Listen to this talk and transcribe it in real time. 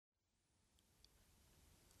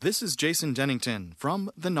This is Jason Dennington from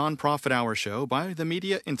the Nonprofit Hour Show by the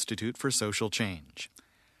Media Institute for Social Change.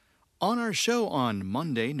 On our show on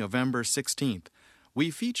Monday, November 16th, we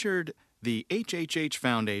featured the HHH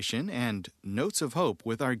Foundation and Notes of Hope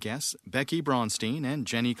with our guests Becky Bronstein and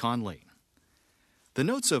Jenny Conley. The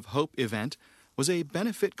Notes of Hope event was a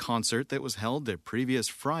benefit concert that was held the previous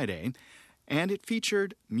Friday, and it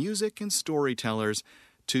featured music and storytellers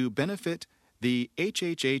to benefit the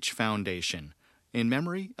HHH Foundation in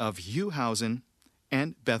memory of Hugh Hausen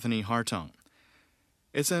and Bethany Hartung.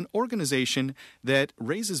 It's an organization that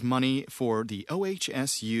raises money for the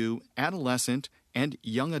OHSU Adolescent and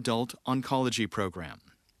Young Adult Oncology Program.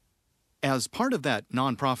 As part of that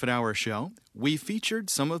Nonprofit Hour show, we featured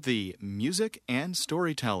some of the music and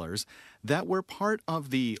storytellers that were part of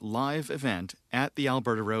the live event at the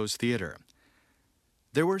Alberta Rose Theatre.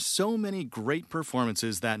 There were so many great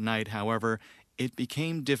performances that night, however, it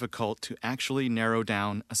became difficult to actually narrow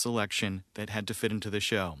down a selection that had to fit into the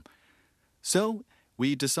show. So,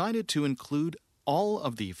 we decided to include all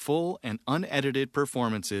of the full and unedited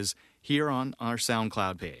performances here on our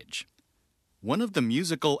SoundCloud page. One of the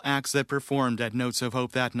musical acts that performed at Notes of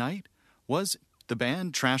Hope that night was the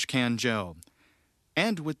band Trash Can Joe.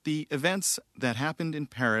 And with the events that happened in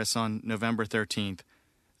Paris on November 13th,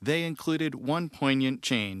 they included one poignant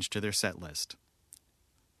change to their set list.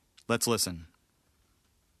 Let's listen.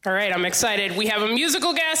 All right, I'm excited. We have a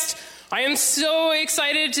musical guest. I am so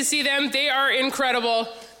excited to see them. They are incredible.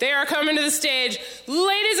 They are coming to the stage.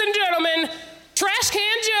 Ladies and gentlemen, Trash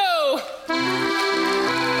Can Joe!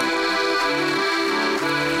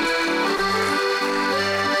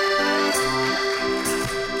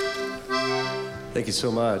 Thank you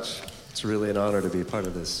so much. It's really an honor to be a part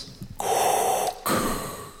of this.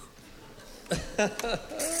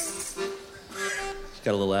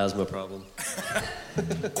 Got a little asthma problem.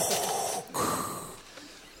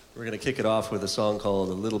 We're going to kick it off with a song called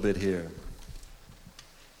A Little Bit Here.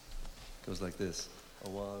 It goes like this.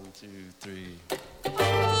 1, 2, 3.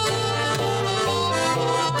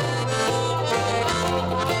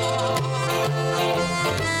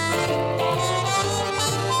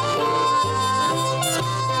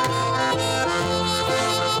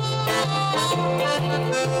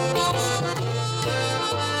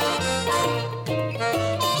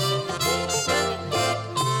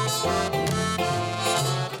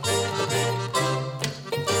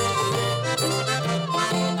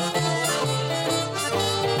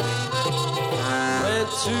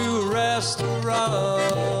 To a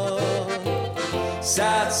restaurant,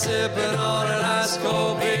 sat sipping on an ice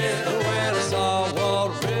cold beer when I saw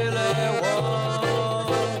what really want.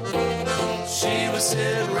 She was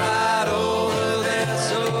sitting right over there,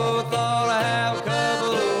 so I thought I'd have a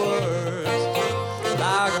couple of words.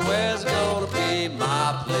 Like, where's it gonna be,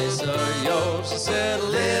 my place or yours? She said, a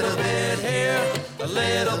little bit here, a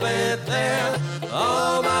little bit there.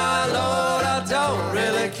 Oh my Lord, I don't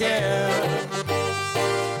really care.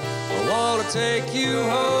 I wanna take you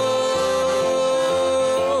home,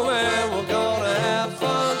 and we're gonna have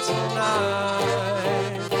fun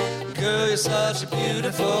tonight. Girl, you're such a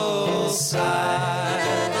beautiful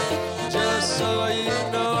sight. Just so you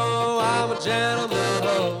know, I'm a gentleman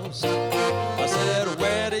host. I said,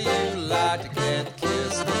 where do you like to get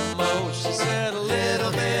kissed the most? She said, a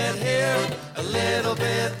little bit here, a little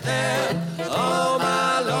bit there. Oh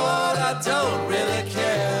my Lord, I don't really care.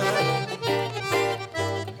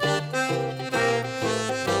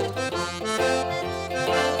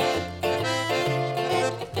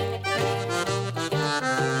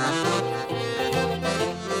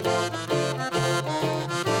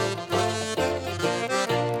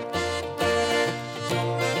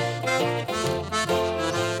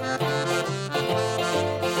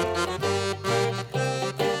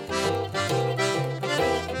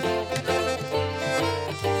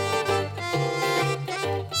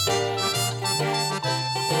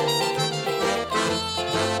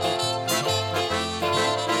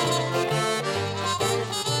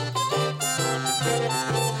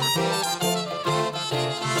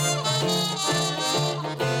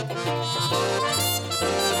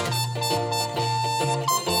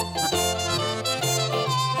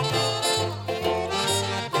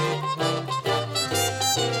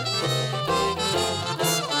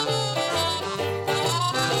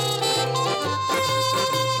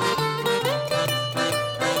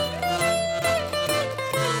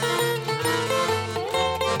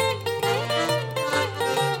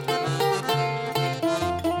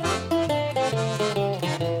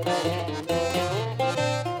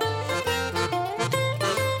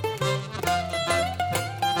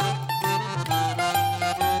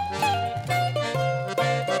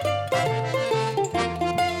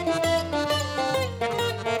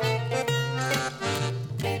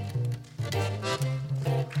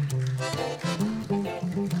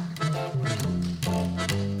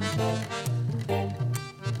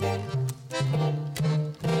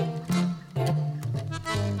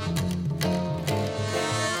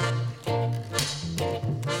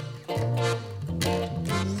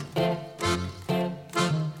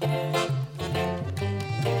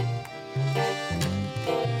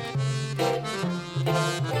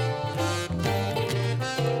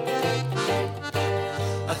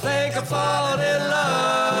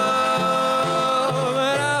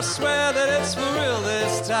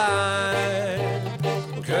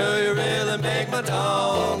 make my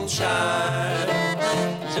dawn shine.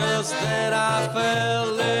 Just then I felt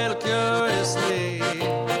a little curiously.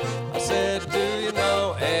 I said, do you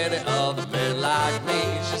know any other men like me?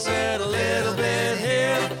 She said, a little bit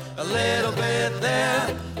here, a little bit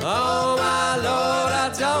there. Oh my Lord,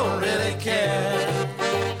 I don't really care.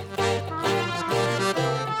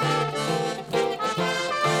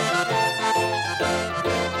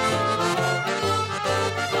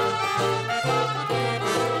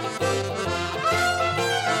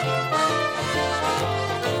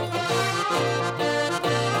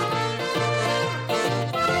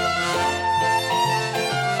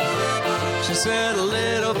 She said a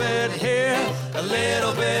little bit here, a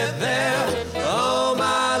little bit there. Oh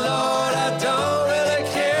my Lord, I don't really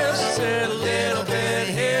care. She said a little bit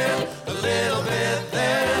here, a little bit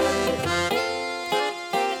there.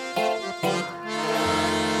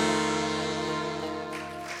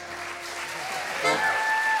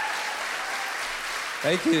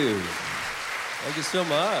 Thank you. Thank you so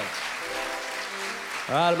much.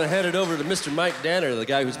 All right, I'm going to hand it over to Mr. Mike Danner, the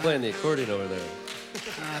guy who's playing the accordion over there.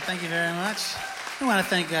 Thank you very much. I want to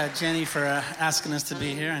thank Jenny for asking us to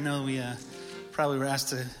be here. I know we probably were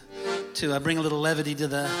asked to bring a little levity to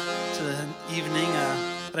the evening,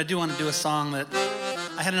 but I do want to do a song that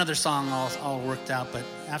I had another song all worked out. But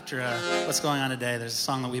after what's going on today, there's a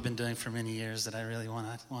song that we've been doing for many years that I really want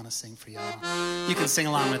to sing for y'all. You can sing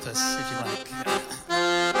along with us if you like.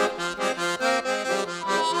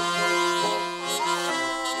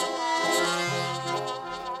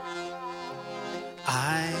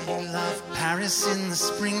 I love Paris in the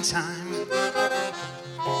springtime.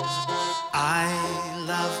 I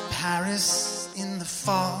love Paris in the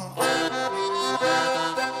fall.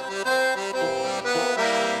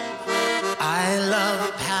 I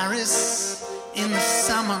love Paris in the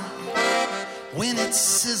summer when it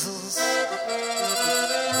sizzles.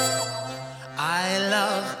 I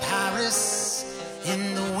love Paris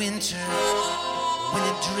in the winter when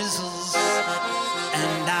it drizzles.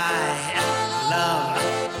 And I love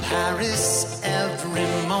Paris every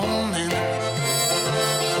moment,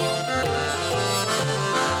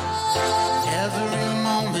 every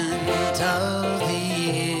moment of the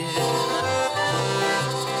year.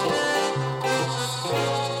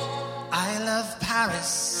 I love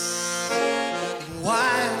Paris.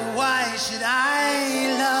 Why should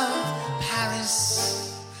I love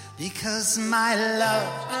Paris? Because my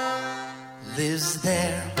love lives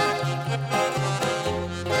there.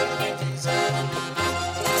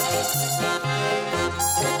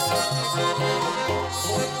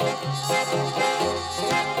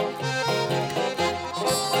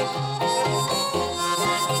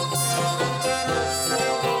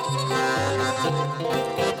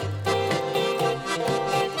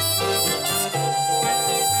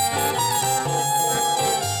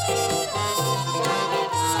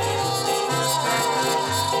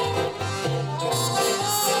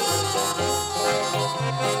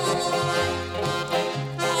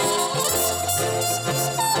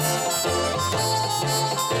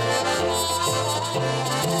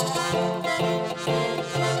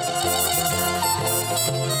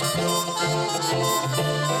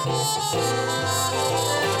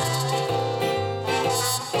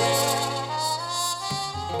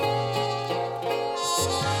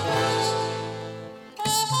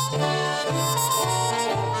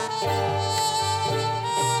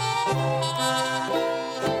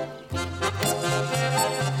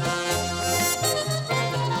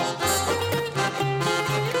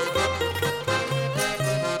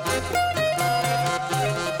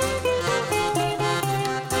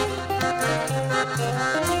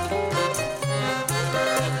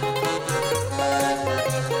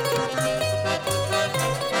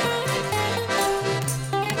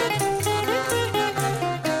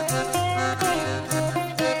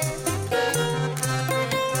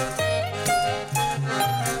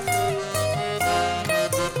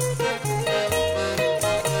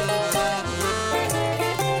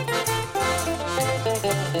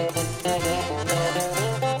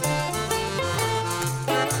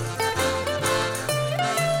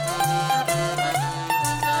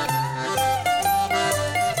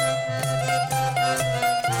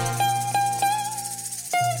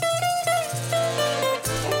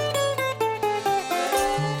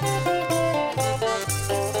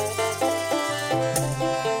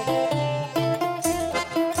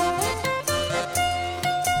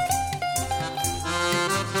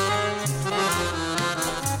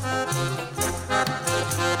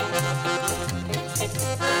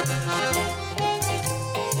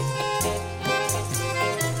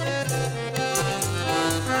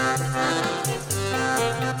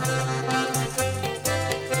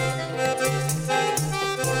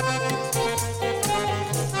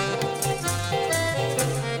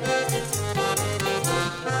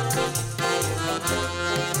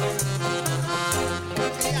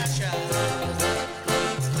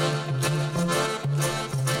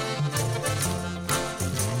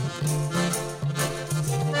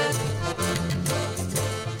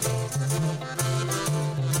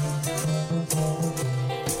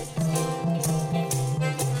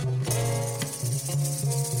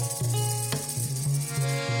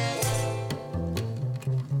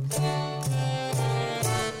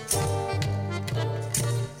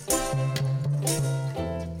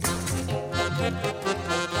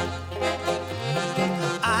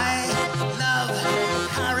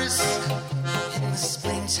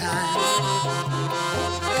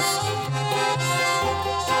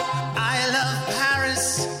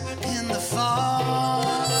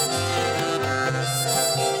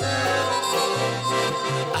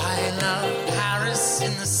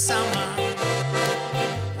 summer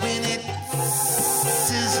when it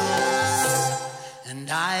sizzles, and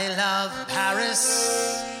I love Paris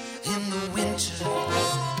in the winter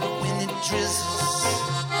when it drizzles,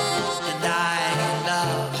 and I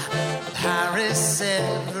love Paris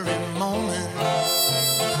every moment.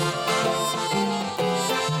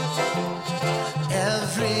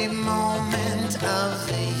 Every moment of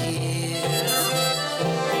the year.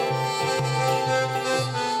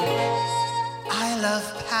 I love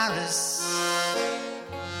Paris,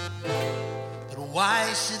 but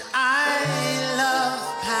why should I love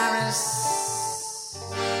Paris?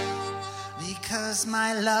 Because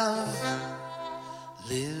my love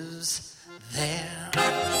lives there.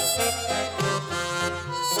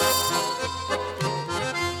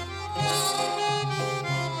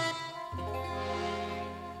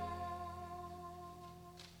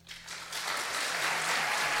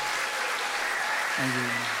 Thank you.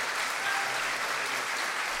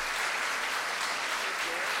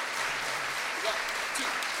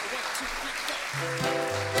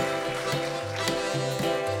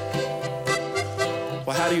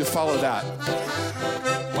 Well, how do you follow that?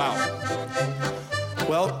 Wow.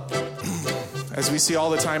 Well, as we see all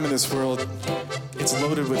the time in this world, it's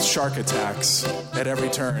loaded with shark attacks at every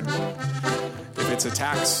turn. If it's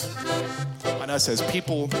attacks on us as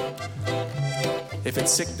people, if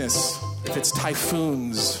it's sickness, if it's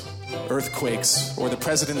typhoons, earthquakes, or the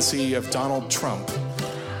presidency of Donald Trump.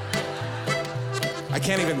 I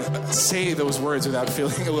can't even say those words without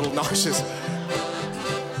feeling a little nauseous.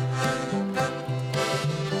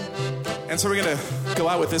 And so we're going to go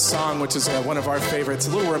out with this song, which is one of our favorites, a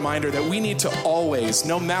little reminder that we need to always,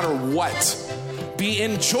 no matter what, be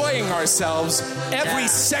enjoying ourselves every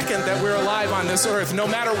second that we're alive on this earth, no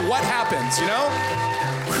matter what happens, you know?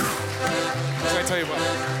 Can I tell you what?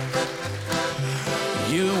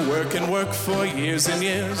 You work and work for years and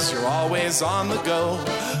years, you're always on the go.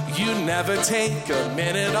 You never take a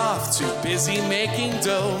minute off, too busy making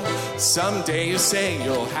dough. Someday you say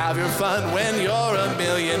you'll have your fun when you're a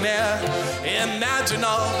millionaire. Imagine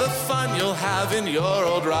all the fun you'll have in your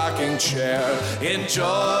old rocking chair.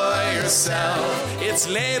 Enjoy yourself, it's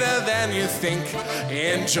later than you think.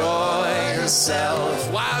 Enjoy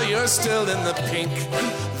yourself while you're still in the pink.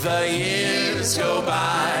 The years go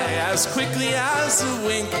by as quickly as a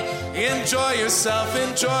wink. Enjoy yourself,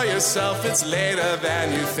 it's later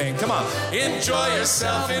than you think. Come on, enjoy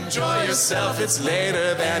yourself, it's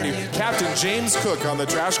later than you. Captain James Cook on the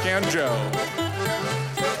Trash Can Joe.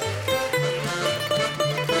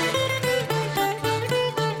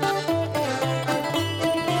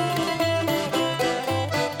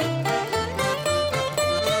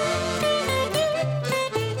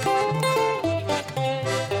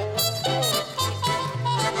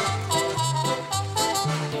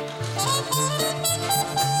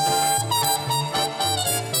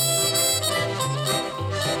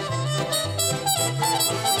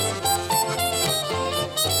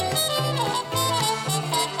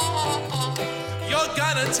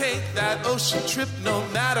 Take that ocean trip no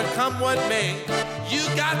matter come what may. You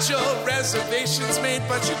got your reservations made,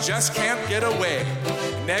 but you just can't get away.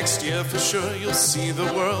 Next year for sure you'll see the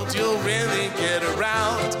world, you'll really get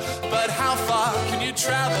around. But how far can you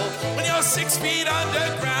travel when you're 6 feet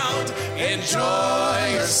underground?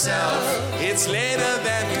 Enjoy yourself, it's later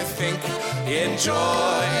than you think.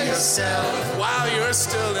 Enjoy yourself while you're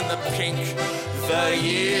still in the pink. The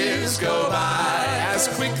years go by as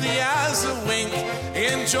quickly as a wink.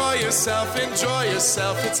 Enjoy yourself,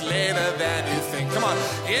 it's later than you think. Come on,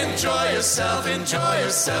 enjoy yourself,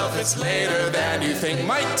 it's later than you think.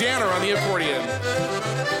 Mike Danner on the accordion.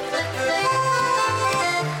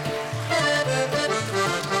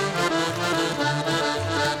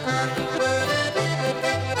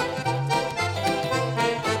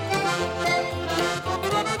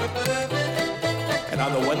 And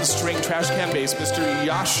on the one-string trash can bass, Mr.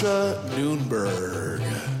 Yasha Noonberg.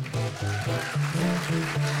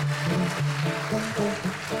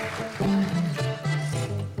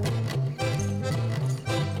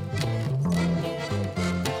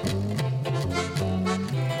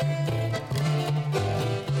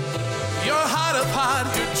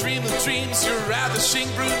 Dream of dreams, you're ravishing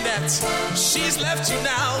brunette. She's left you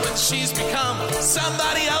now and she's become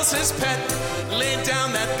somebody else's pet. Lay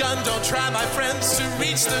down that gun, don't try, my friends, to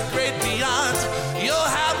reach the great beyond. You'll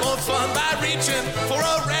have more fun by reaching for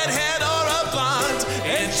a redhead or a blonde.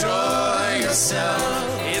 Enjoy yourself,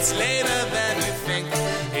 it's later than you think.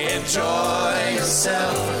 Enjoy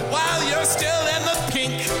yourself while you're still in the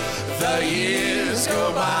pink. The years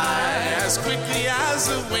go by as quickly as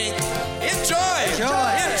a wink.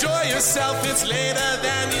 Enjoy yourself, it's later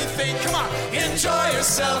than you think. think. Come on, enjoy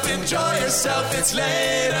yourself, it's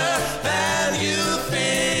later than you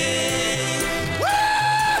think.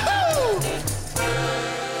 Woo-hoo!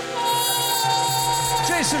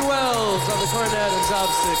 Jason Wells on the cornet and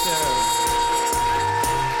chopstick there.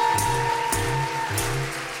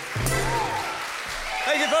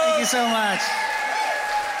 Thank you, folks. Thank you so much.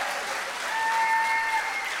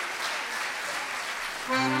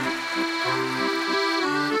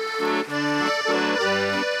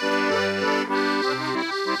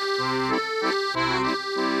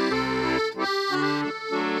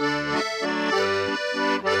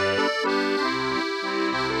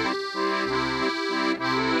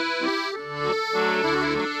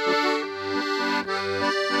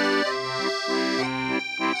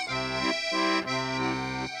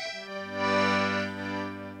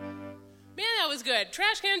 Man, that was good.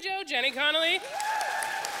 Trash Can Joe, Jenny Connolly.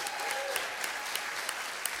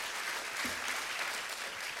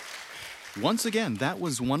 Once again, that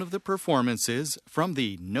was one of the performances from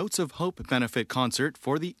the Notes of Hope benefit concert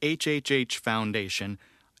for the HHH Foundation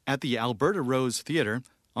at the Alberta Rose Theatre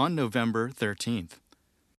on November 13th.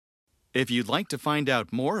 If you'd like to find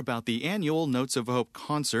out more about the annual Notes of Hope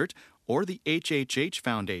concert or the HHH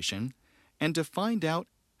Foundation, and to find out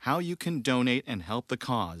how you can donate and help the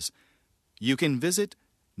cause, you can visit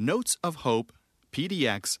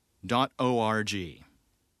notesofhopepdx.org.